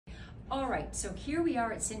All right, so here we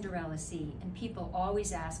are at Cinderella C, and people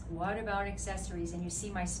always ask, what about accessories? And you see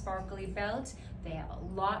my sparkly belt? They have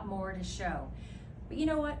a lot more to show. But you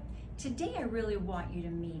know what? Today I really want you to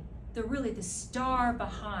meet the star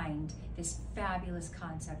behind this fabulous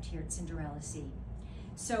concept here at Cinderella C.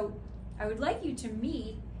 So I would like you to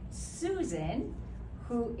meet Susan,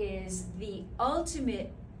 who is the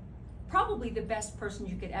ultimate, probably the best person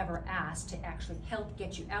you could ever ask to actually help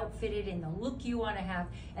get you outfitted in the look you want to have.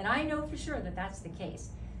 And I know for sure that that's the case.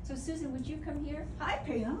 So Susan, would you come here? Hi,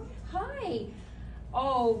 Pam. Hi.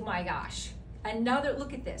 Oh my gosh. Another,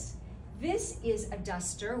 look at this. This is a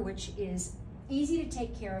duster, which is easy to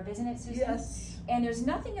take care of, isn't it, Susan? Yes. And there's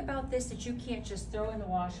nothing about this that you can't just throw in the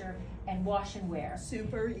washer and wash and wear.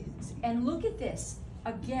 Super easy. And look at this.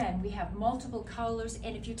 Again, we have multiple colors,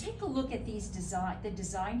 and if you take a look at the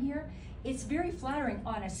design here, it's very flattering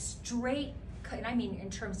on a straight, and I mean in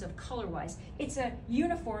terms of color-wise, it's a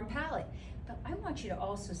uniform palette. But I want you to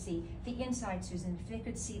also see the inside, Susan, if they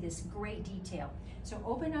could see this great detail. So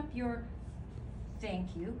open up your,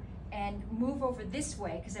 thank you, and move over this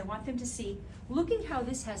way, because I want them to see, look at how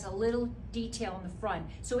this has a little detail in the front.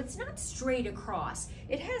 So it's not straight across.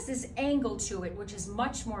 It has this angle to it, which is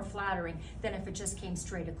much more flattering than if it just came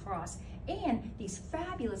straight across. And these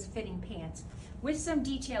fabulous fitting pants with some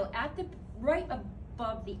detail at the right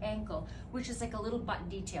above the ankle, which is like a little button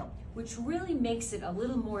detail, which really makes it a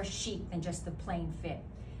little more chic than just the plain fit.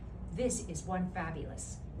 This is one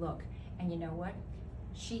fabulous look. And you know what?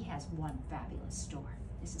 She has one fabulous store.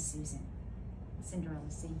 This is Susan, Cinderella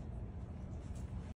C.